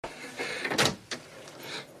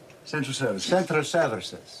Central Services. Central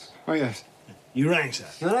Services. Oh, yes. You rang, sir.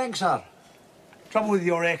 You rang, sir? Trouble with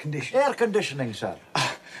your air conditioning? Air conditioning, sir.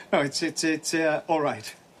 No, it's all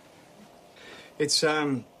right. It's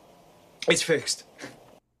fixed.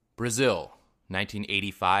 Brazil,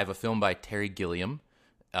 1985, a film by Terry Gilliam,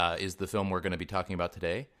 is the film we're going to be talking about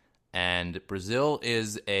today. And Brazil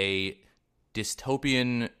is a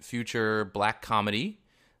dystopian future black comedy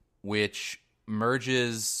which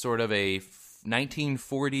merges sort of a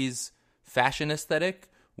 1940s fashion aesthetic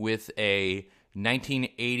with a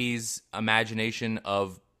 1980s imagination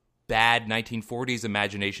of bad 1940s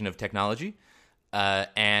imagination of technology.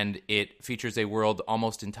 And it features a world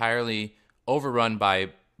almost entirely overrun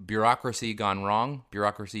by bureaucracy gone wrong,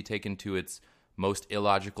 bureaucracy taken to its most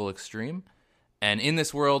illogical extreme. And in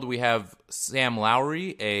this world, we have Sam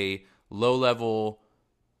Lowry, a low-level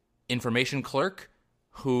information clerk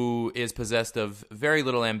who is possessed of very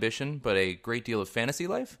little ambition, but a great deal of fantasy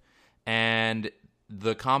life. And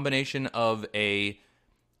the combination of a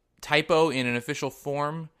typo in an official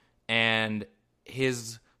form and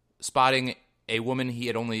his spotting a woman he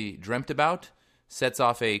had only dreamt about sets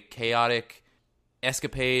off a chaotic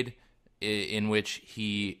escapade in which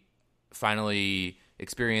he finally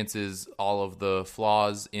experiences all of the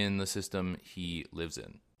flaws in the system he lives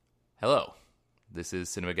in. Hello, this is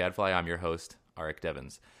Cinema Gadfly. I'm your host, Arik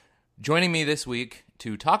Devins. Joining me this week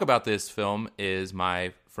to talk about this film is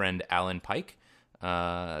my friend Alan Pike.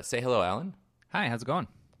 Say hello, Alan. Hi, how's it going?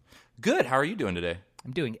 Good. How are you doing today?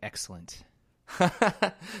 I'm doing excellent.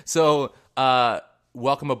 So,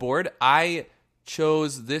 welcome aboard. I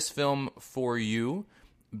chose this film for you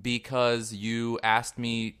because you asked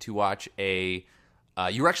me to watch a...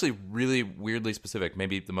 you were actually really weirdly specific,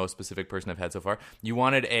 maybe the most specific person I've had so far. You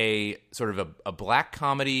wanted a sort of a black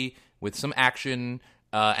comedy with some action,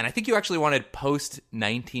 and I think you actually wanted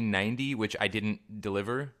post-1990, which I didn't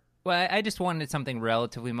deliver. Well, I just wanted something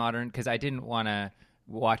relatively modern because I didn't want to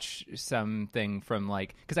watch something from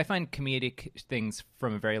because I find comedic things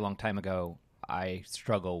from a very long time ago I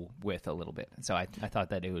struggle with a little bit. So I thought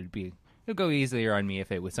that it would go easier on me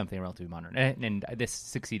if it was something relatively modern, and this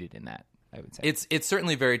succeeded in that. I would say it's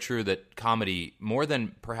certainly very true that comedy, more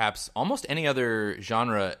than perhaps almost any other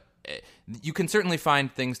genre, you can certainly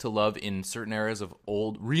find things to love in certain eras of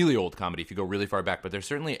really old comedy if you go really far back. But there's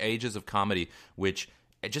certainly ages of comedy which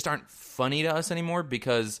just aren't funny to us anymore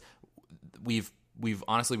because we've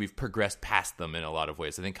progressed past them in a lot of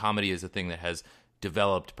ways. I think comedy is a thing that has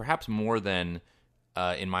developed perhaps more than,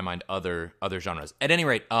 in my mind, other genres. At any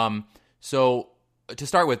rate, so to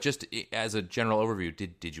start with, just as a general overview,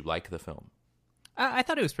 did you like the film? I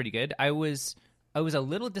thought it was pretty good. I was a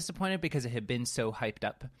little disappointed because it had been so hyped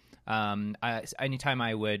up. Anytime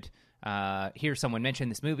I would hear someone mention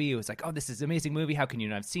this movie, it was like, oh, this is an amazing movie. How can you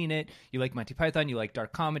not have seen it? You like Monty Python, you like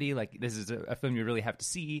dark comedy. This is a film you really have to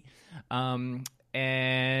see. And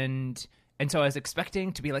so I was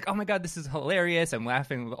expecting to be like, oh my God, this is hilarious. I'm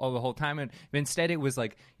laughing all the whole time. And instead it was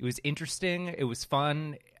interesting. It was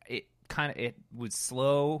fun. It was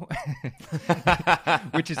slow,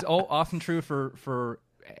 which is often true for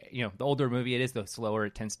the older a movie it is, the slower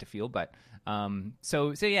it tends to feel. But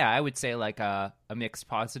so yeah, I would say a mixed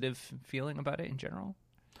positive feeling about it in general.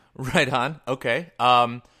 Right on. Okay.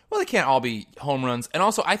 Well, they can't all be home runs. And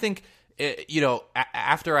also, I think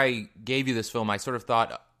after I gave you this film, I sort of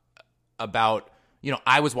thought about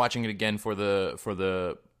I was watching it again for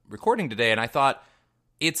the recording today, and I thought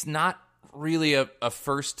it's not really a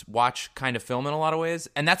first watch kind of film in a lot of ways,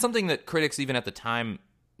 and that's something that critics even at the time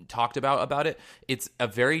talked about it. It's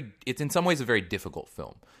in some ways a very difficult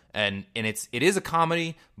film, and it is a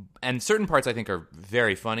comedy, and certain parts I think are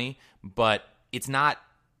very funny, but it's not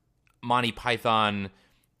Monty Python.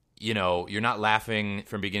 You're not laughing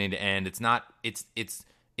from beginning to end.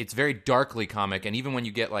 It's very darkly comic, and even when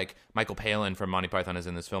you get Michael Palin from Monty Python is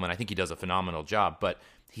in this film, and I think he does a phenomenal job, but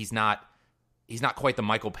he's not quite the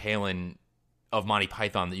Michael Palin of Monty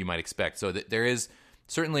Python that you might expect. So there is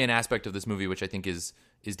certainly an aspect of this movie which I think is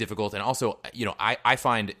difficult, and also I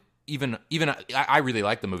find even I really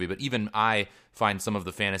like the movie, but even I find some of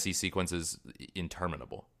the fantasy sequences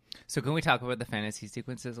interminable. So can we talk about the fantasy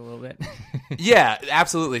sequences a little bit? Yeah,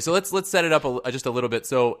 absolutely. So let's set it up just a little bit.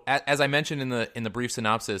 So as I mentioned in the brief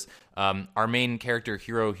synopsis, our main character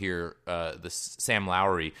hero here, the Sam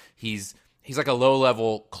Lowry, he's like a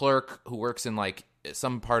low-level clerk who works in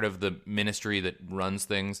some part of the ministry that runs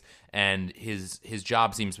things, and his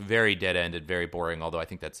job seems very dead-ended, very boring, although I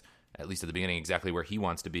think that's, at least at the beginning, exactly where he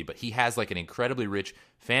wants to be. But he has an incredibly rich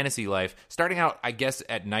fantasy life, starting out, I guess,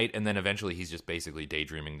 at night, and then eventually he's just basically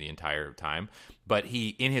daydreaming the entire time. But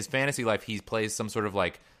in his fantasy life, he plays some sort of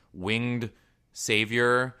winged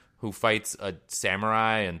savior who fights a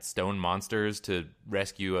samurai and stone monsters to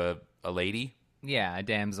rescue a lady. Yeah, a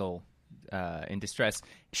damsel in distress.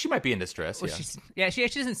 She might be in distress. Well, she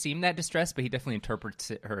doesn't seem that distressed, but he definitely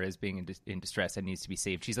interprets her as being in distress and needs to be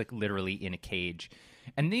saved. She's like literally in a cage,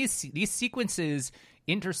 and these sequences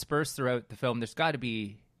interspersed throughout the film. There's got to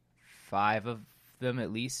be 5 of them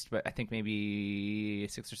at least, but I think maybe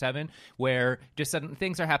 6 or 7, where just sudden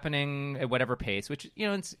things are happening at whatever pace. Which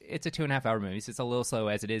it's a 2.5 hour movie, so it's a little slow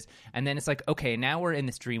as it is. And then it's like, okay, now we're in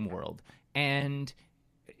this dream world, and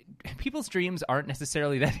people's dreams aren't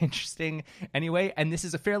necessarily that interesting anyway, and this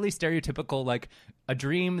is a fairly stereotypical, like, a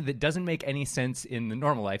dream that doesn't make any sense in the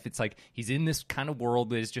normal life. It's like he's in this kind of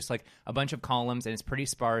world that is just like a bunch of columns, and it's pretty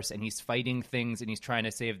sparse, and he's fighting things, and he's trying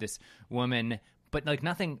to save this woman, but like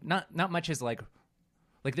nothing, not much is like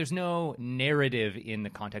there's no narrative in the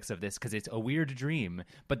context of this because it's a weird dream,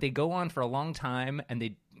 but they go on for a long time, and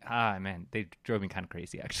they drove me kind of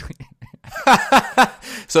crazy, actually.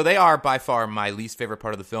 So they are by far my least favorite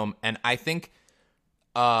part of the film, and I think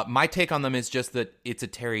my take on them is just that it's a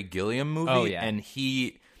Terry Gilliam movie. Oh, yeah. And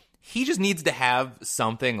he just needs to have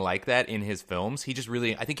something like that in his films. I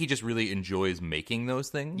think he just really enjoys making those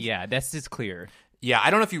things. Yeah, that's just clear. Yeah,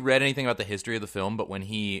 I don't know if you read anything about the history of the film, but when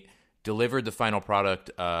he delivered the final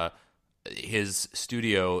product, his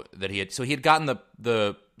studio that he had gotten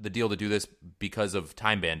the deal to do this because of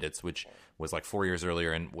Time Bandits, which was like 4 years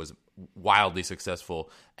earlier and was wildly successful.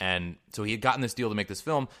 And so he had gotten this deal to make this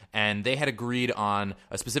film, and they had agreed on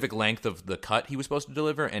a specific length of the cut he was supposed to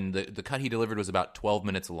deliver, and the cut he delivered was about 12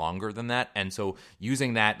 minutes longer than that. And so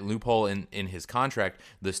using that loophole in his contract,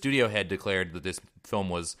 the studio had declared that this film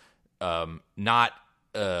was not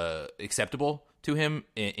acceptable to him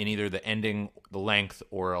in either the ending, the length,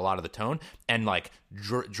 or a lot of the tone, and like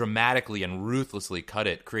dramatically and ruthlessly cut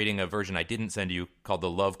it, creating a version I didn't send you called the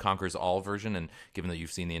Love Conquers All version. And given that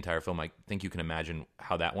you've seen the entire film, I think you can imagine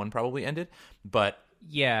how that one probably ended. But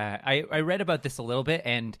yeah, I read about this a little bit,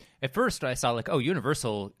 and at first I saw like, oh,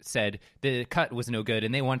 Universal said the cut was no good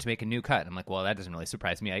and they wanted to make a new cut. I'm like, well, that doesn't really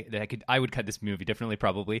surprise me. I would cut this movie differently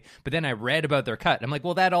probably. But then I read about their cut. I'm like,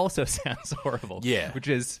 well, that also sounds horrible. Yeah. Which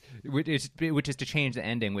is to change the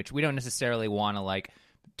ending, which we don't necessarily want to like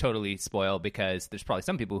totally spoil because there's probably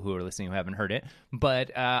some people who are listening who haven't heard it. But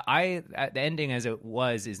the ending as it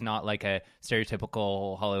was is not like a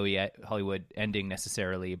stereotypical Hollywood ending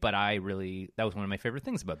necessarily. But that was one of my favorite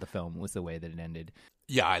things about the film was the way that it ended.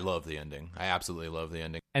 yeah, I love the ending. I absolutely love the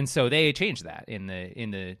ending. And so they changed that in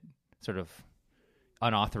the sort of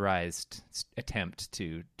unauthorized attempt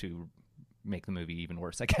to make the movie even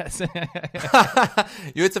worse, I guess.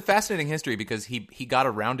 It's a fascinating history because he got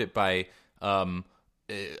around it by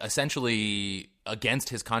essentially against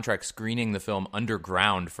his contract screening the film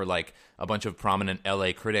underground for like a bunch of prominent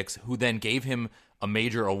LA critics who then gave him a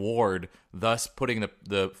major award, thus putting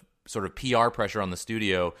the sort of PR pressure on the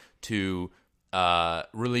studio to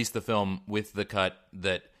release the film with the cut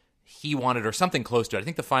that he wanted or something close to it. I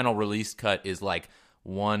think the final release cut is like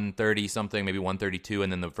 130 something, maybe 132,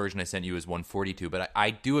 and then the version I sent you is 142. But I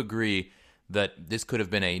do agree that this could have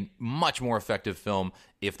been a much more effective film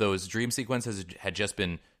if those dream sequences had just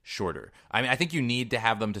been shorter. I mean, I think you need to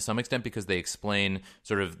have them to some extent because they explain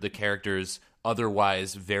sort of the character's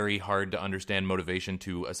otherwise very hard to understand motivation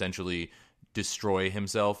to essentially destroy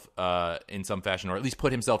himself in some fashion, or at least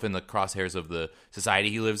put himself in the crosshairs of the society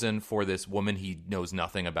he lives in for this woman he knows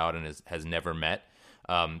nothing about and has never met,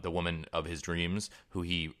 the woman of his dreams who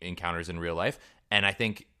he encounters in real life. And I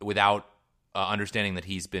think without understanding that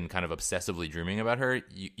he's been kind of obsessively dreaming about her,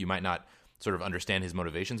 you might not sort of understand his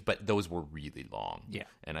motivations, but those were really long. Yeah.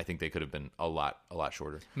 And I think they could have been a lot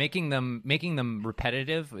shorter. Making them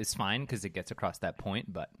repetitive is fine because it gets across that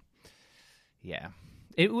point, but yeah.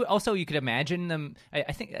 Also, you could imagine them.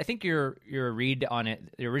 I think your read on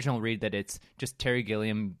it, the original read that it's just Terry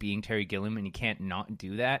Gilliam being Terry Gilliam, and you can't not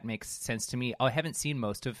do that makes sense to me. I haven't seen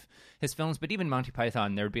most of his films, but even Monty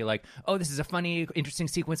Python, there would be like, oh, this is a funny, interesting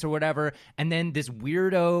sequence or whatever, and then this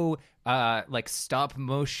weirdo, like stop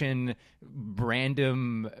motion,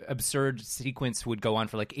 random, absurd sequence would go on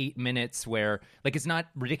for like 8 minutes, where like it's not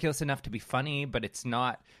ridiculous enough to be funny, but it's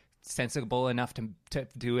not sensible enough to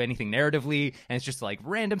do anything narratively, and it's just like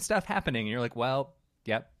random stuff happening, and you're like, well,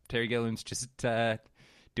 yep, Terry Gilliam's just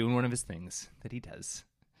doing one of his things that he does,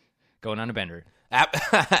 going on a bender.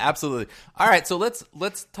 Absolutely. All right, so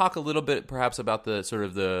let's talk a little bit perhaps about the sort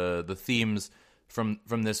of the themes from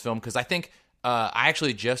this film, because I think I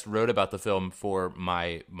actually just wrote about the film for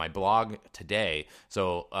my blog today,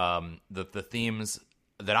 so the themes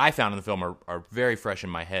that I found in the film are very fresh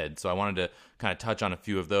in my head. So I wanted to kind of touch on a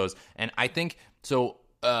few of those. And I think, so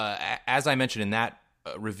as I mentioned in that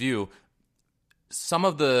review, some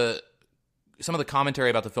of the commentary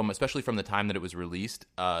about the film, especially from the time that it was released,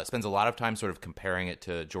 spends a lot of time sort of comparing it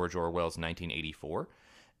to George Orwell's 1984.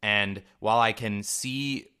 And while I can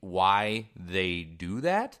see why they do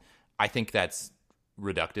that, I think that's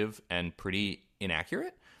reductive and pretty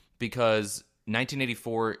inaccurate, because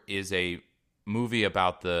 1984 is a movie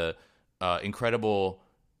about the incredible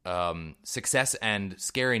success and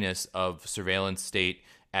scariness of surveillance state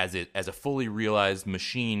as a fully realized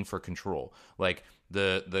machine for control. Like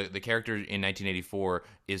the character in 1984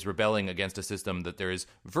 is rebelling against a system that there is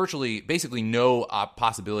basically no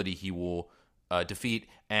possibility he will defeat,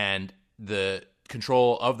 and the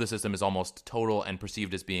control of the system is almost total and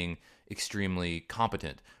perceived as being extremely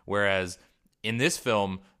competent. Whereas in this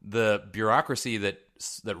film, the bureaucracy that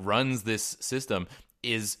runs this system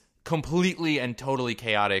is completely and totally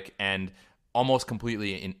chaotic and almost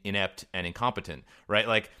completely inept and incompetent, right?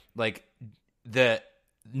 Like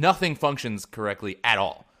nothing functions correctly at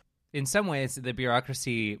all. In some ways, the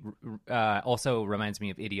bureaucracy also reminds me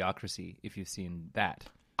of Idiocracy, if you've seen that.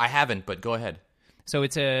 I haven't, but go ahead. So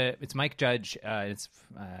it's Mike Judge. It's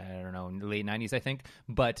I don't know, in the late 90s, I think.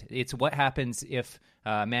 But it's what happens if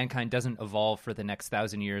mankind doesn't evolve for the next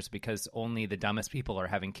 1,000 years because only the dumbest people are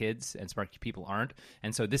having kids and smart people aren't.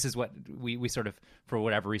 And so this is what we sort of, for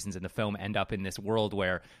whatever reasons in the film, end up in this world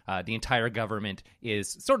where the entire government is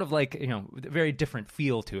sort of like, a very different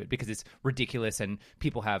feel to it because it's ridiculous and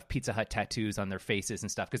people have Pizza Hut tattoos on their faces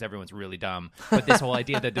and stuff because everyone's really dumb. But this whole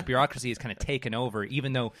idea that the bureaucracy is kind of taken over,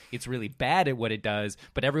 even though it's really bad at what it does,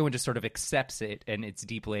 but everyone just sort of accepts it and its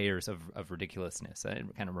deep layers of ridiculousness. It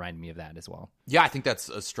kind of reminded me of that as well. Yeah, I think that's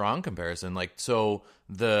a strong comparison. Like, so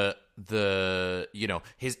the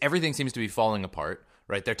everything seems to be falling apart,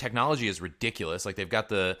 right? Their technology is ridiculous. Like they've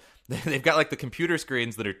got like the computer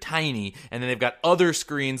screens that are tiny, and then they've got other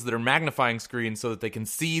screens that are magnifying screens so that they can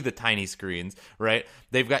see the tiny screens, right?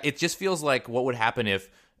 It just feels like what would happen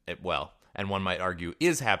and one might argue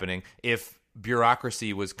is happening, if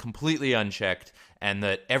bureaucracy was completely unchecked and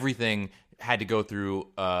that everything had to go through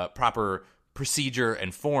proper procedure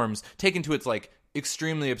and forms taken to its like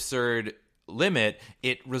extremely absurd limit.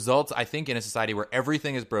 It results, I think, in a society where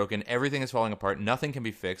everything is broken, everything is falling apart, nothing can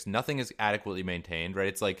be fixed, nothing is adequately maintained, right?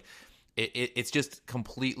 It's like it's just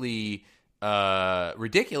completely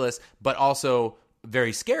ridiculous, but also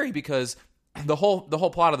very scary because the whole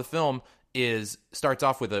plot of the film starts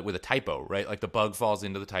off with a typo, right? Like the bug falls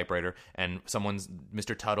into the typewriter and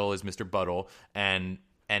Mr. Tuttle is Mr. Buttle, and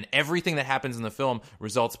everything that happens in the film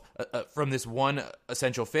results from this one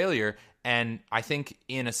essential failure. And I think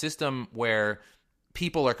in a system where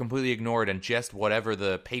people are completely ignored and just whatever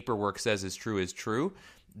the paperwork says is true,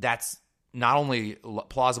 that's not only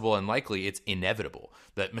plausible and likely, it's inevitable.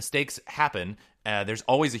 That mistakes happen. There's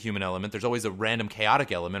always a human element. There's always a random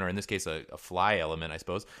chaotic element, or in this case, a fly element, I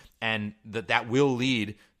suppose. And that will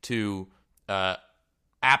lead to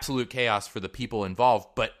absolute chaos for the people involved,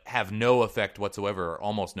 but have no effect whatsoever, or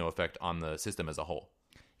almost no effect on the system as a whole.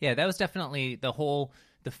 Yeah, that was definitely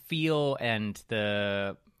the feel and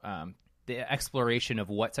the exploration of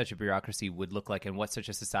what such a bureaucracy would look like and what such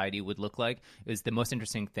a society would look like is the most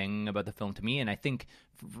interesting thing about the film to me. And I think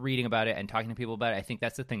reading about it and talking to people about it, I think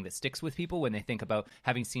that's the thing that sticks with people when they think about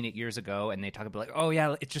having seen it years ago and they talk about like, oh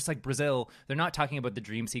yeah, it's just like Brazil. They're not talking about the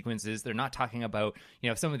dream sequences. They're not talking about,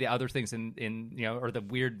 some of the other things in or the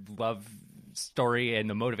weird love story and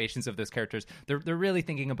the motivations of those characters. They're really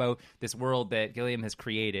thinking about this world that Gilliam has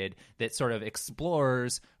created that sort of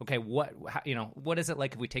explores, okay, what is it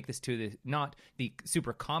like if we take this to not the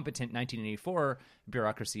super competent 1984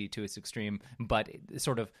 bureaucracy to its extreme, but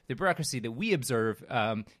sort of the bureaucracy that we observe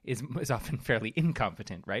is often fairly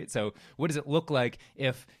incompetent, right? So what does it look like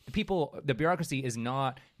if the bureaucracy is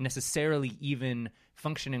not necessarily even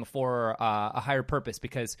functioning for a higher purpose,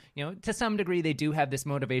 because to some degree they do have this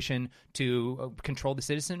motivation to control the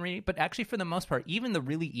citizenry, but actually for the most part, even the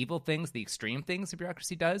really evil things, the extreme things the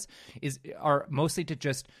bureaucracy does are mostly to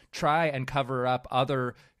just try and cover up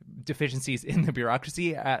other deficiencies in the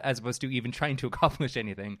bureaucracy as opposed to even trying to accomplish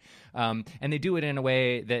anything, and they do it in a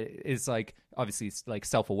way that is like obviously like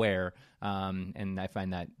self-aware, and I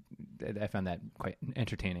found that quite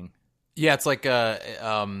entertaining. Yeah, it's like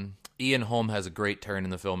Ian Holm has a great turn in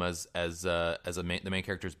the film as the main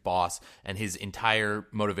character's boss, and his entire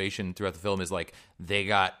motivation throughout the film is like they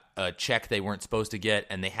got a check they weren't supposed to get,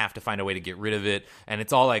 and they have to find a way to get rid of it, and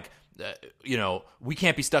it's all like we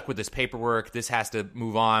can't be stuck with this paperwork. This has to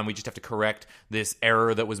move on. We just have to correct this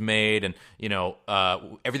error that was made, and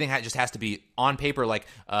everything just has to be on paper. Like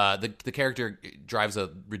the character drives a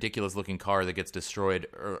ridiculous looking car that gets destroyed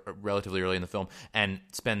relatively early in the film, and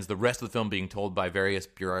spends the rest of the film being told by various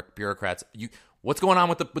bureaucrats, what's going on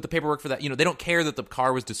with the paperwork for that. They don't care that the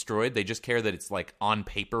car was destroyed. They just care that it's like on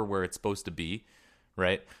paper where it's supposed to be,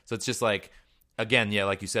 right? So it's just like, again, yeah,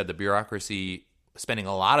 like you said, the bureaucracy spending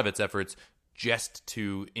a lot of its efforts just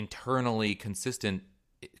to internally consistent.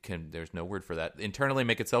 There's no word for that. Internally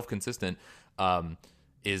make itself consistent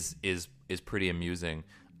is pretty amusing.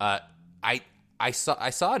 I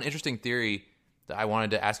saw an interesting theory that I wanted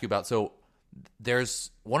to ask you about. So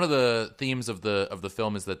there's one of the themes of the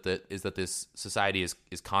film is that this society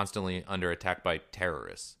is constantly under attack by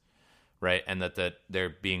terrorists, right? And that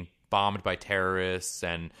they're being bombed by terrorists,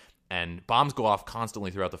 and bombs go off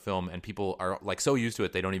constantly throughout the film, and people are like so used to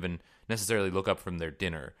it they don't even necessarily look up from their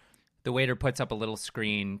dinner. The waiter puts up a little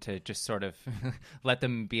screen to just sort of let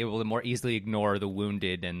them be able to more easily ignore the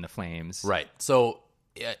wounded and the flames. Right. So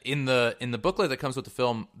in the booklet that comes with the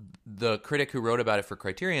film, the critic who wrote about it for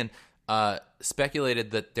Criterion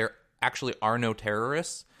speculated that there actually are no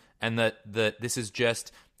terrorists, and that this is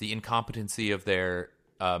just the incompetency of their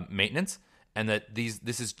maintenance, and that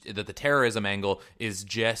that the terrorism angle is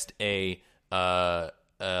just a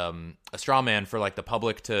straw man for like the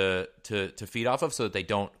public to feed off of, so that they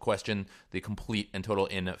don't question the complete and total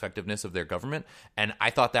ineffectiveness of their government. And I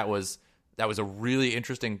thought that was a really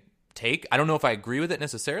interesting take. I don't know if I agree with it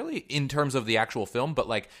necessarily in terms of the actual film, but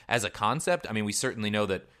like as a concept, I mean, we certainly know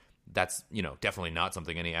that that's definitely not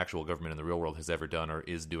something any actual government in the real world has ever done or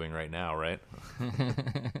is doing right now, right?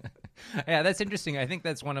 Yeah, that's interesting. I think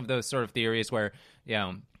that's one of those sort of theories where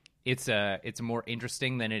it's more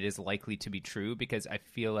interesting than it is likely to be true, because I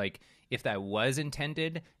feel like if that was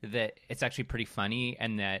intended, that it's actually pretty funny,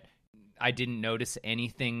 and that I didn't notice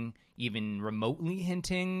anything even remotely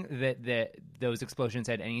hinting that those explosions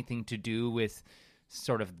had anything to do with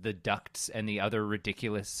sort of the ducts and the other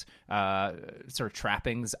ridiculous sort of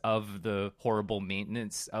trappings of the horrible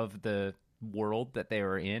maintenance of the world that they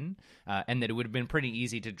were in, and that it would have been pretty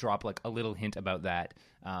easy to drop like a little hint about that.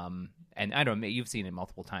 And I don't know, you've seen it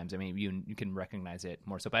multiple times. I mean, you can recognize it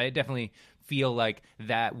more so, but I definitely feel like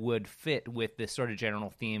that would fit with this sort of general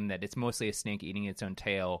theme that it's mostly a snake eating its own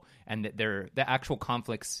tail, and that the actual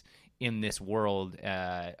conflicts in this world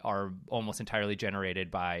are almost entirely generated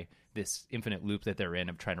by this infinite loop that they're in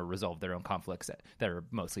of trying to resolve their own conflicts that are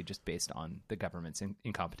mostly just based on the government's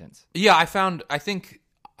incompetence. Yeah, I found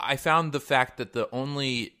the fact that the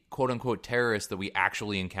only quote unquote terrorist that we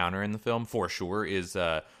actually encounter in the film for sure is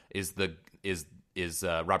Robert De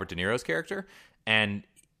Niro's character, and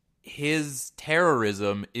his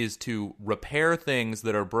terrorism is to repair things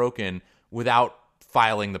that are broken without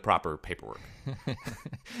filing the proper paperwork.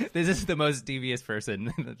 This is the most devious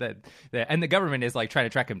person and the government is like trying to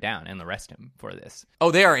track him down and arrest him for this.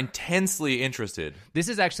 Oh, they are intensely interested. This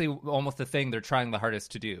is actually almost the thing they're trying the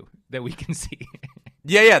hardest to do that we can see.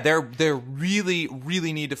 Yeah, they're really,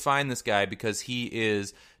 really need to find this guy because he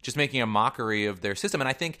is just making a mockery of their system. And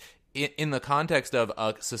I think in the context of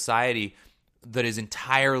a society that is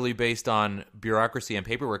entirely based on bureaucracy and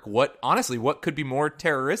paperwork, what could be more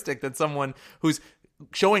terroristic than someone who's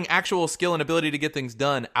showing actual skill and ability to get things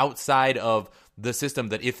done outside of the system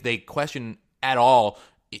that, if they question at all,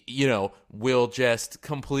 will just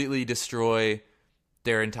completely destroy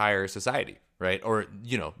their entire society, right? Or,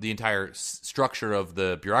 the entire structure of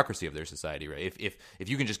the bureaucracy of their society, right? If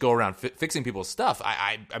you can just go around fixing people's stuff,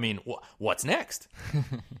 I mean, what's next?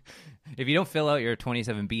 If you don't fill out your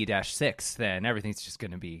 27B-6, then everything's just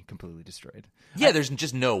going to be completely destroyed. Yeah, there's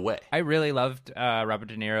just no way. I really loved Robert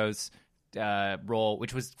De Niro's role,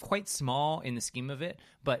 which was quite small in the scheme of it,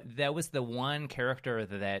 but that was the one character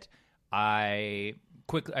that I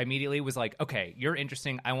immediately was like, okay, you're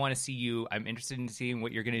interesting. I want to see you. I'm interested in seeing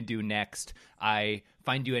what you're going to do next. I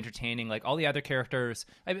find you entertaining. Like all the other characters,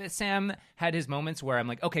 Sam had his moments where I'm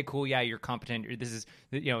like, okay, cool. Yeah, you're competent. This is,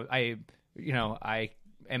 I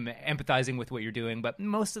am empathizing with what you're doing. But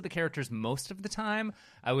most of the characters, most of the time,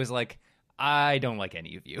 I was like, I don't like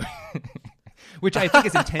any of you, which I think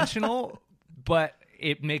is intentional, but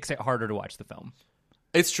it makes it harder to watch the film.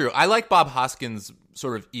 It's true. I like Bob Hoskins'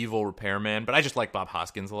 sort of evil repairman, but I just like Bob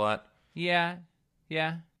Hoskins a lot. Yeah,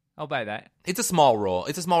 I'll buy that. It's a small role,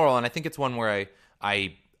 and I think it's one where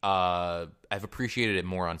I've appreciated it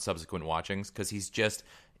more on subsequent watchings, because he's just,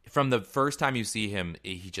 from the first time you see him,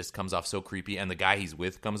 he just comes off so creepy, and the guy he's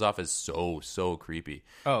with comes off as so creepy.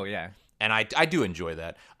 Oh, yeah. And I do enjoy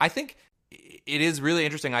that. I think it is really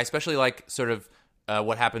interesting. I especially like sort of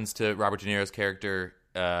what happens to Robert De Niro's character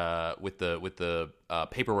with the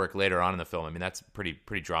paperwork later on in the film. I mean, that's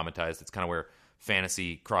pretty dramatized. It's kind of where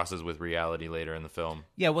fantasy crosses with reality later in the film.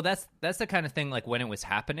 Yeah, well, that's the kind of thing, like, when it was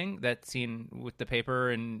happening, that scene with the paper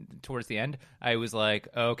and towards the end, I was like,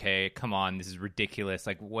 okay, come on, this is ridiculous.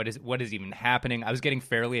 Like, what is even happening? I was getting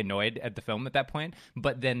fairly annoyed at the film at that point,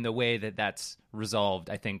 but then the way that that's resolved,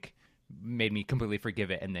 I think, made me completely forgive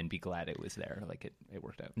it and then be glad it was there. Like, it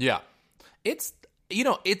worked out. Yeah. It's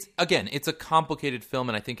a complicated film,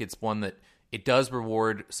 and I think it's one that it does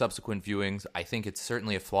reward subsequent viewings. I think it's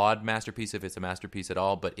certainly a flawed masterpiece if it's a masterpiece at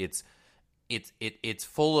all, but it's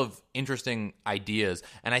full of interesting ideas,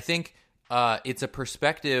 and I think it's a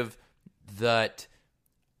perspective that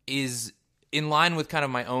is in line with kind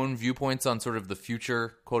of my own viewpoints on sort of the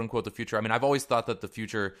future, quote unquote, the future. I mean, I've always thought that the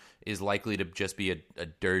future is likely to just be a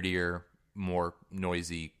dirtier, more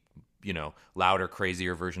noisy, louder,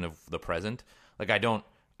 crazier version of the present. Like, I don't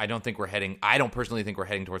personally think we're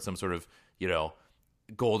heading towards some sort of,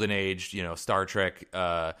 golden age, Star Trek,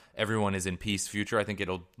 everyone is in peace future. I think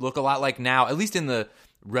it'll look a lot like now, at least in the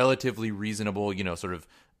relatively reasonable, sort of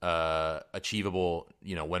achievable,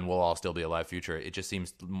 when we'll all still be alive future. It just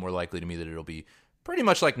seems more likely to me that it'll be pretty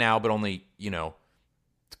much like now, but only,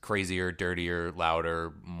 crazier, dirtier,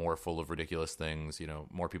 louder, more full of ridiculous things,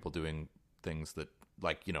 more people doing things that,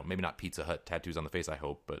 like, maybe not Pizza Hut tattoos on the face, I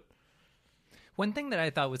hope, but... One thing that I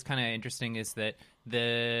thought was kind of interesting is that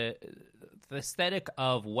the aesthetic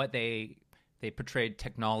of what they portrayed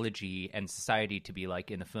technology and society to be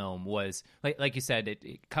like in the film was, like you said,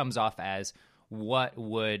 it comes off as, what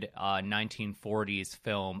would a 1940s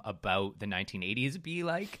film about the 1980s be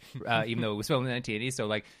like, even though it was filmed in the 1980s. So,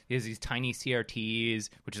 like, there's these tiny CRTs,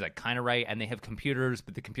 which is, like, kind of right, and they have computers,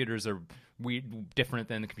 but the computers are different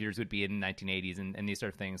than the computers would be in the 1980s and these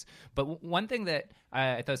sort of things. But one thing that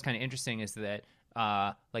I thought was kind of interesting is that,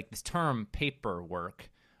 like, this term paperwork,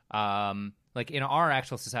 like, in our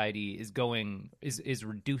actual society is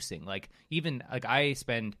reducing. Like, even, like, I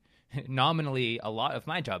spend nominally a lot of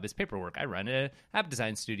my job is paperwork. I run a app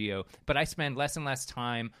design studio, but I spend less and less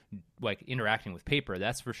time, like, interacting with paper,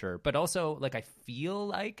 that's for sure. But also, like, I feel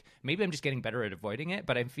like maybe I'm just getting better at avoiding it,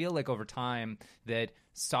 but I feel like over time that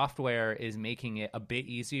software is making it a bit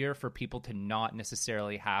easier for people to not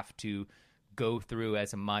necessarily have to go through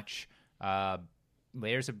as much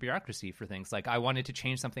layers of bureaucracy for things. Like, I wanted to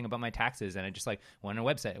change something about my taxes, and I just, like, went on a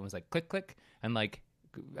website and was like, click, click, and, like,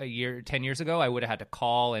 10 years ago, I would have had to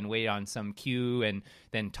call and wait on some queue and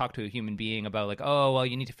then talk to a human being about, like, oh, well,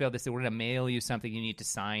 you need to fill this. We're going to mail you something. You need to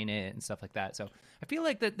sign it and stuff like that. So I feel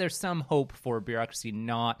like that there's some hope for bureaucracy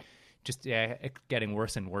not just getting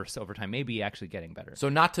worse and worse over time, maybe actually getting better. So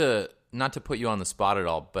not to put you on the spot at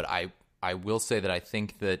all, but I will say that I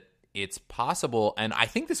think that it's possible, and I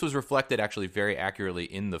think this was reflected actually very accurately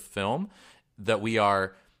in the film, that we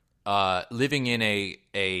are living in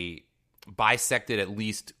a bisected, at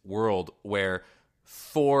least, world where,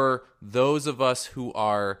 for those of us who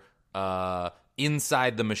are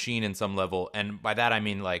inside the machine in some level, and by that I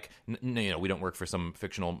mean, like, we don't work for some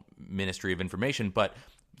fictional Ministry of Information, but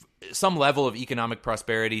some level of economic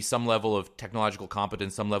prosperity, some level of technological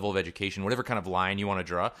competence, some level of education, whatever kind of line you want to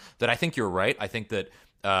draw, that I think you're right. I think that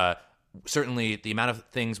certainly the amount of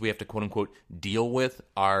things we have to, quote unquote, deal with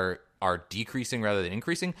are decreasing rather than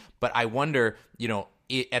increasing. But I wonder,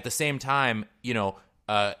 at the same time,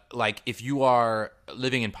 like, if you are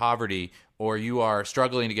living in poverty, or you are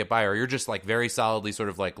struggling to get by, or you're just, like, very solidly sort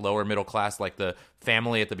of, like, lower middle class, like the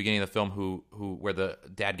family at the beginning of the film who where the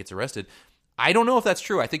dad gets arrested, I don't know if that's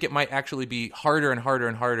true. I think it might actually be harder and harder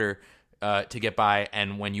and harder to get by.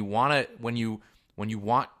 And when you want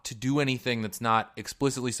to do anything that's not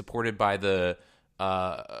explicitly supported by the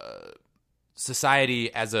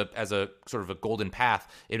society as a sort of a golden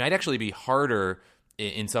path, it might actually be harder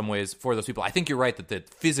in some ways for those people. I think you're right that the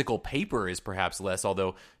physical paper is perhaps less,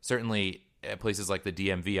 although certainly at places like the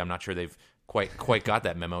DMV, I'm not sure they've quite got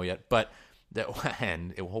that memo yet. But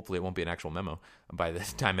hopefully it won't be an actual memo by the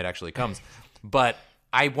time it actually comes. But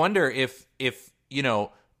I wonder if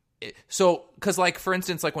so, because, like, for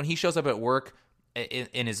instance, like, when he shows up at work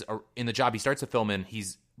in the job he starts to film in,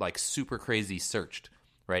 he's, like, super crazy searched,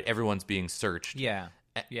 right? Everyone's being searched. Yeah.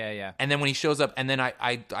 And then when he shows up, and then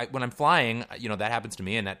I when I'm flying, that happens to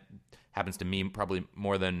me, and that happens to me probably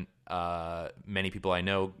more than many people I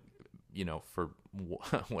know, for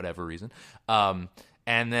whatever reason. And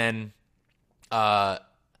then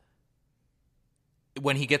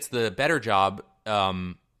when he gets the better job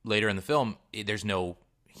later in the film,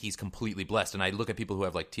 he's completely blessed. And I look at people who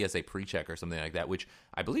have, like, TSA PreCheck or something like that, which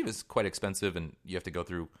I believe is quite expensive, and you have to go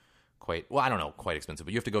through quite expensive,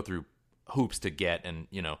 but you have to go through hoops to get, and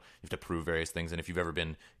you have to prove various things. And if you've ever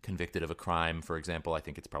been convicted of a crime, for example, I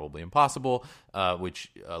think it's probably impossible,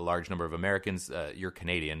 which a large number of Americans, you're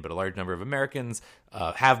Canadian, but a large number of Americans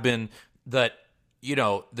have been, that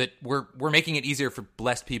that we're making it easier for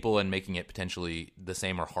blessed people and making it potentially the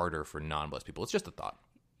same or harder for non-blessed people. It's just a thought.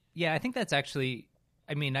 Yeah, I think that's actually,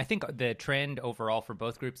 I think the trend overall for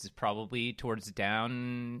both groups is probably towards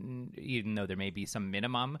down, even though there may be some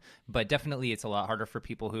minimum. But definitely it's a lot harder for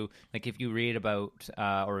people who, like, if you read about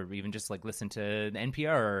or even just like listen to the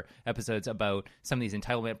NPR episodes about some of these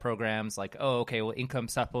entitlement programs, like, income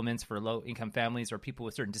supplements for low-income families or people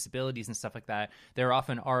with certain disabilities and stuff like that, there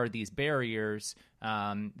often are these barriers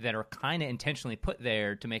that are kind of intentionally put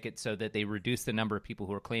there to make it so that they reduce the number of people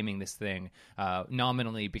who are claiming this thing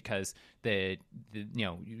nominally, because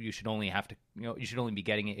you should only have to you should only be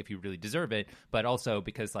getting it if you really deserve it, but also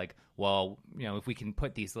because if we can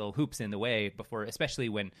put these little hoops in the way before, especially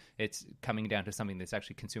when it's coming down to something that's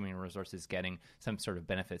actually consuming resources, getting some sort of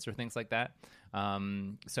benefits or things like that.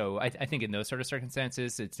 So I think in those sort of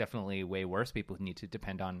circumstances, it's definitely way worse. People need to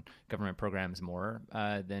depend on government programs more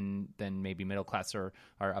than maybe middle class or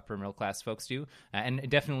upper middle class folks do. And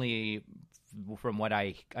definitely, from what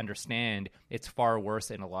I understand, it's far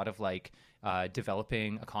worse in a lot of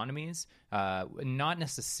developing economies. Not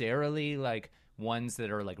necessarily ones that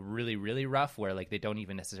are really, really rough, where they don't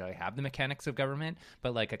even necessarily have the mechanics of government,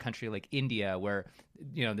 but a country like India, where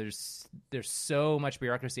there's so much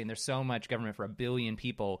bureaucracy and there's so much government for 1 billion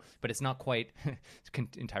people, but it's not quite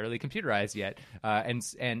entirely computerized yet,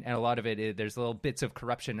 and a lot of it, there's little bits of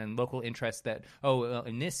corruption and local interests that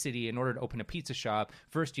in this city, in order to open a pizza shop,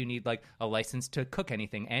 first you need a license to cook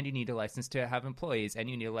anything, and you need a license to have employees, and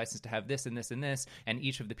you need a license to have this and this and this, and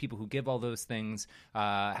each of the people who give all those things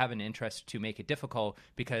have an interest to make it difficult,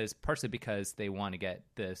 partially because they want to get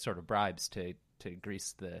the sort of bribes to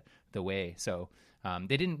grease the way. So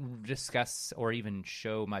they didn't discuss or even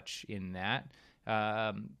show much in that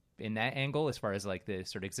angle as far as the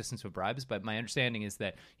sort of existence of bribes. But my understanding is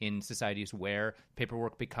that in societies where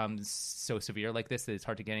paperwork becomes so severe like this that it's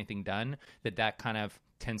hard to get anything done, that kind of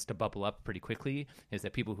tends to bubble up pretty quickly, is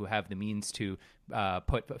that people who have the means to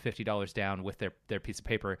put $50 down with their piece of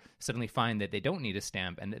paper suddenly find that they don't need a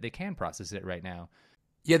stamp and that they can process it right now.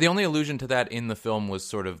 Yeah, the only allusion to that in the film was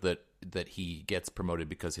sort of that he gets promoted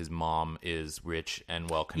because his mom is rich and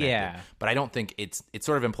well connected. Yeah. But I don't think it's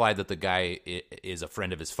sort of implied that the guy is a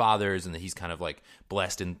friend of his father's and that he's kind of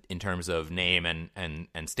blessed in terms of name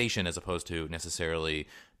and station, as opposed to necessarily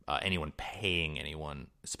anyone paying anyone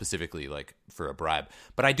specifically for a bribe.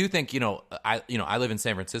 But I do think I live in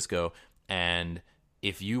San Francisco, and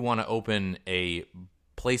if you want to open a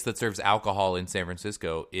place that serves alcohol in San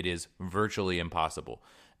Francisco, it is virtually impossible,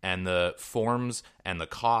 and the forms and the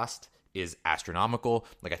cost is astronomical.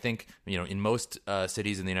 I think in most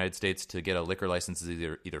cities in the United States, to get a liquor license is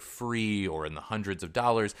either free or in the hundreds of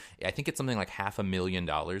dollars. I think it's something like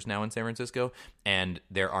 $500,000 now in San Francisco, and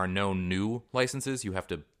there are no new licenses. You have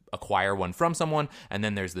to acquire one from someone, and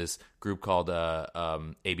then there's this group called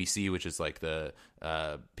ABC, which is the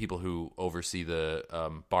people who oversee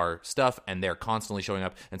the bar stuff, and they're constantly showing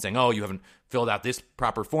up and saying, you haven't filled out this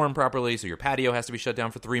proper form properly, so your patio has to be shut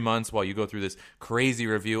down for 3 months while you go through this crazy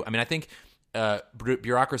review. I think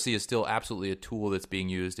bureaucracy is still absolutely a tool that's being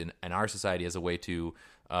used in our society as a way to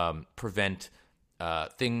prevent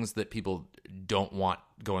things that people don't want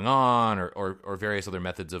going on, or various other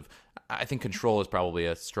methods of, I think control is probably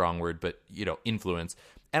a strong word, but influence.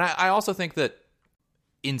 And I also think that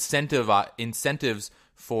incentives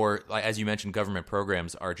for, as you mentioned, government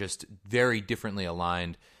programs are just very differently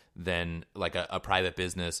aligned than a private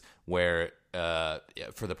business, where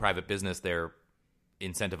for the private business they're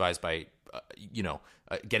incentivized by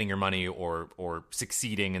getting your money or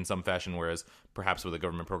succeeding in some fashion, whereas perhaps with a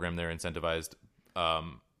government program they're incentivized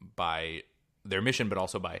by their mission, but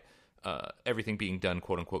also by everything being done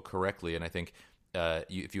quote unquote correctly. And I think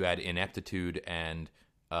if you add ineptitude and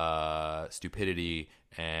stupidity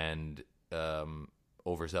and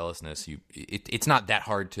overzealousness, it's not that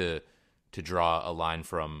hard to draw a line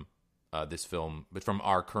from this film, but from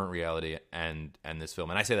our current reality and this film.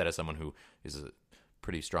 And I say that as someone who is a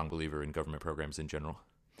pretty strong believer in government programs in general.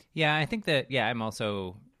 Yeah, I think that, I'm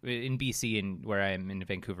also in BC, and where I'm in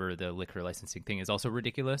Vancouver, the liquor licensing thing is also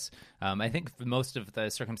ridiculous. I think for most of the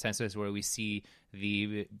circumstances where we see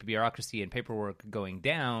the bureaucracy and paperwork going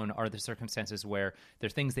down are the circumstances where they're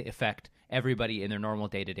things that affect everybody in their normal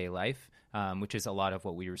day-to-day life. which is a lot of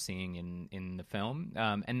what we were seeing in the film.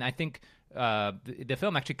 And I think the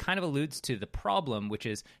film actually kind of alludes to the problem, which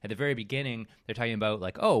is at the very beginning, they're talking about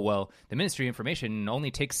like, oh, well, the Ministry of Information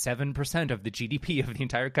only takes 7% of the GDP of the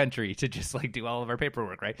entire country to just like do all of our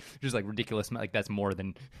paperwork, right? Which is like ridiculous. Like that's more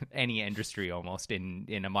than any industry almost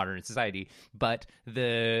in a modern society. But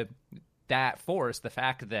that force, the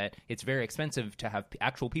fact that it's very expensive to have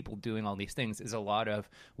actual people doing all these things, is a lot of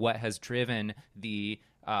what has driven the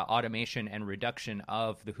automation and reduction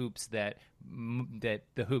of the hoops that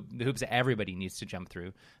everybody needs to jump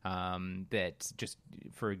through. That just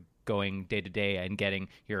for going day to day and getting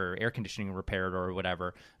your air conditioning repaired or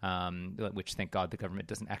whatever, which thank God the government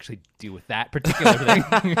doesn't actually do with that particular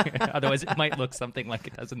thing. Otherwise, it might look something like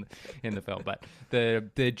it does in the film. But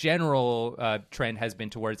the general trend has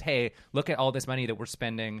been towards, hey, look at all this money that we're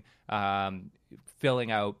spending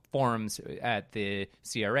filling out forms at the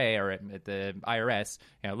CRA or at the IRS.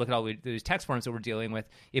 Look at all these tax forms that we're dealing with.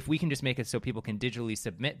 If we can just make it so people can digitally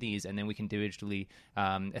submit these and then we can digitally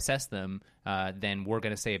assess them, then we're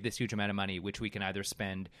going to save this huge amount of money, which we can either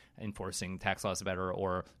spend enforcing tax laws better,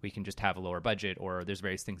 or we can just have a lower budget, or there's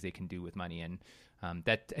various things they can do with money. And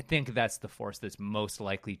that I think that's the force that's most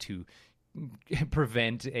likely to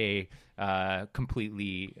prevent a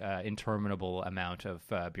completely interminable amount of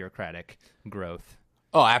bureaucratic growth.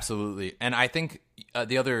 Oh, absolutely. And I think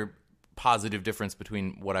the other positive difference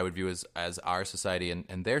between what I would view as our society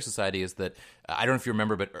and their society is that, I don't know if you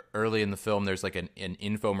remember, but early in the film, there's like an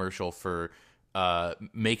infomercial for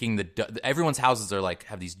making everyone's houses are like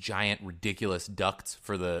have these giant ridiculous ducts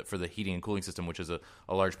for the heating and cooling system, which is a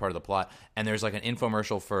large part of the plot. And there's like an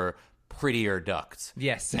infomercial for prettier ducts.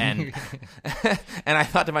 Yes. And and I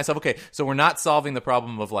thought to myself, okay, so we're not solving the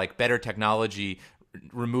problem of like better technology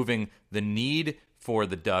removing the need for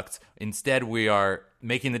the ducts. Instead, we are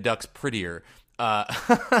making the ducts prettier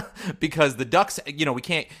because the ducts, we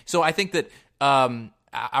can't. So I think that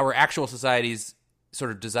our actual society's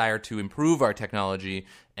sort of desire to improve our technology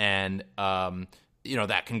and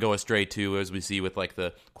that can go astray too, as we see with like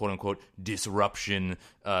the quote unquote disruption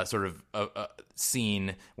sort of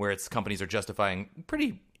scene where it's companies are justifying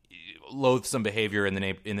pretty loathsome behavior in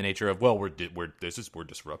the nature of, well, we're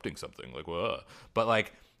disrupting something, like, whoa. But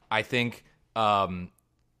like I think our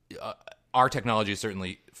technology is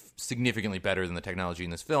certainly significantly better than the technology in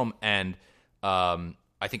this film, and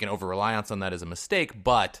I think an over reliance on that is a mistake.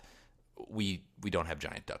 But we don't have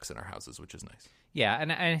giant ducks in our houses, which is nice. Yeah,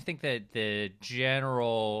 and I think that the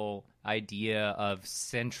general idea of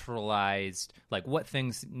centralized, like what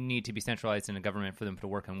things need to be centralized in a government for them to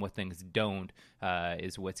work and what things don't,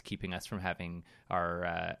 is what's keeping us from having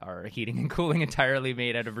our heating and cooling entirely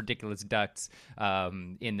made out of ridiculous ducts.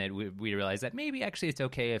 In that we realize that maybe actually it's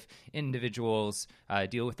okay if individuals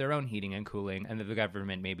deal with their own heating and cooling, and that the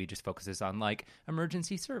government maybe just focuses on like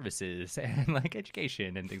emergency services and like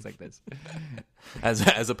education and things like this,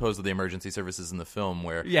 as opposed to the emergency services in the film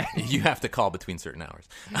where you have to call between certain hours.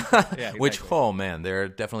 Yeah, exactly. Which, oh man, there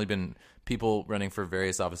have definitely been people running for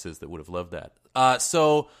various offices that would have loved that.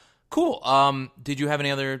 So cool. Did you have any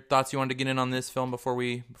other thoughts you wanted to get in on this film before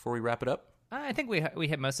we wrap it up? I think we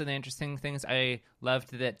hit most of the interesting things. I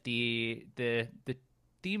loved that the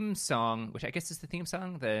theme song, which I guess is the theme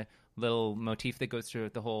song, the little motif that goes through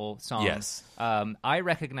the whole song. Yes. I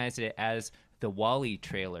recognized it as the WALL-E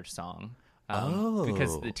trailer song.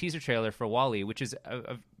 Because the teaser trailer for WALL-E, which is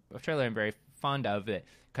a trailer I'm very fond of, it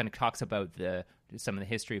kind of talks about some of the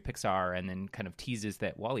history of Pixar and then kind of teases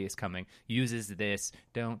that WALL-E is coming, uses this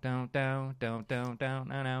down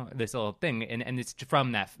this little thing, and it's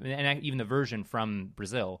from that, and even the version from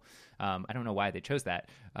Brazil. I don't know why they chose that,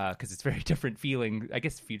 because it's very different feeling, I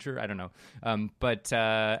guess future, I don't know, but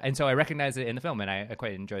and so I recognized it in the film, and I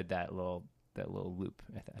quite enjoyed that little loop.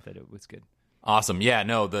 I thought it was good. Awesome. Yeah,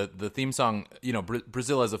 no, the theme song,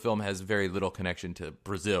 Brazil as a film has very little connection to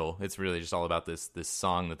Brazil. It's really just all about this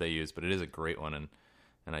song that they use, but it is a great one,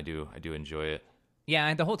 and I do enjoy it. Yeah,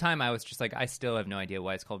 and the whole time I was just like, I still have no idea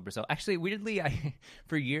why it's called Brazil. Actually, weirdly,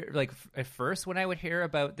 at first when I would hear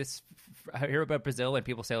about Brazil and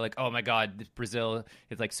people say like, oh my God, Brazil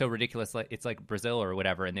is like so ridiculous, like it's like Brazil or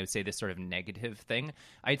whatever, and they would say this sort of negative thing,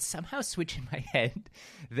 I'd somehow switch in my head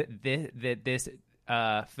that this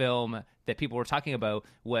film that people were talking about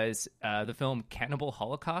was the film Cannibal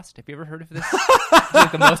Holocaust. Have you ever heard of this? It's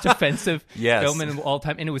like the most offensive film in all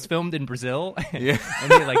time, and it was filmed in Brazil. Yeah.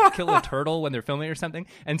 And they like kill a turtle when they're filming or something.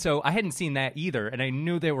 And so I hadn't seen that either, and I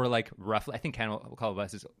knew they were like roughly. I think Cannibal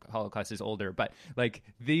Holocaust is older, but like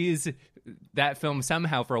that film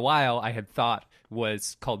somehow for a while I had thought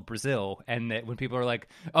was called Brazil, and that when people are like,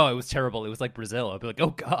 "Oh, it was terrible," it was like Brazil, I'd be like,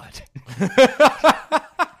 "Oh God."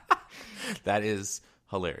 That is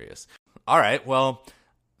hilarious. All right, well,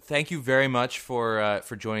 thank you very much for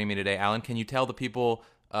joining me today, Alan. Can you tell the people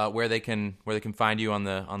where they can find you on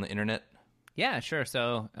the internet? Yeah, sure.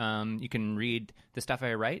 So you can read the stuff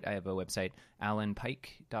I write. I have a website,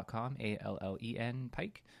 alanpike.com, ALLEN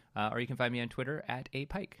Pike, or you can find me on Twitter at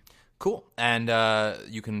 @apike. Cool. And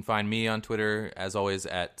you can find me on Twitter, as always,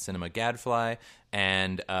 at CinemaGadfly.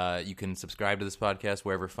 And you can subscribe to this podcast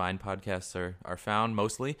wherever fine podcasts are found,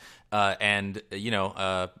 mostly. And,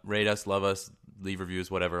 rate us, love us, leave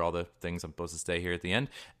reviews, whatever, all the things I'm supposed to say here at the end.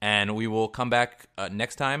 And we will come back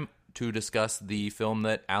next time to discuss the film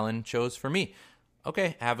that Alan chose for me.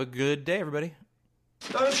 Okay, have a good day, everybody.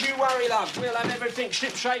 Don't you worry, love. We'll have everything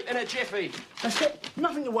shipshape in a jiffy. That's it.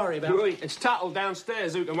 Nothing to worry about. Right, it's Tuttle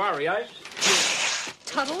downstairs who can worry, eh?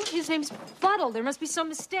 Tuttle? His name's Fuddle. There must be some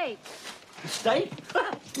mistake. Mistake?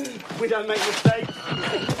 We don't make mistakes.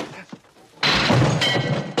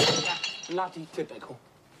 Bloody typical.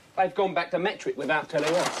 They've gone back to metric without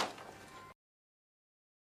telling us.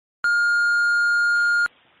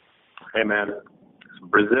 Hey, man, it's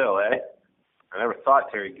Brazil, eh? I never thought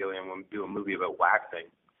Terry Gilliam would do a movie about waxing.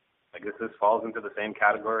 I guess this falls into the same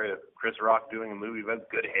category as Chris Rock doing a movie about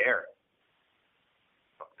good hair.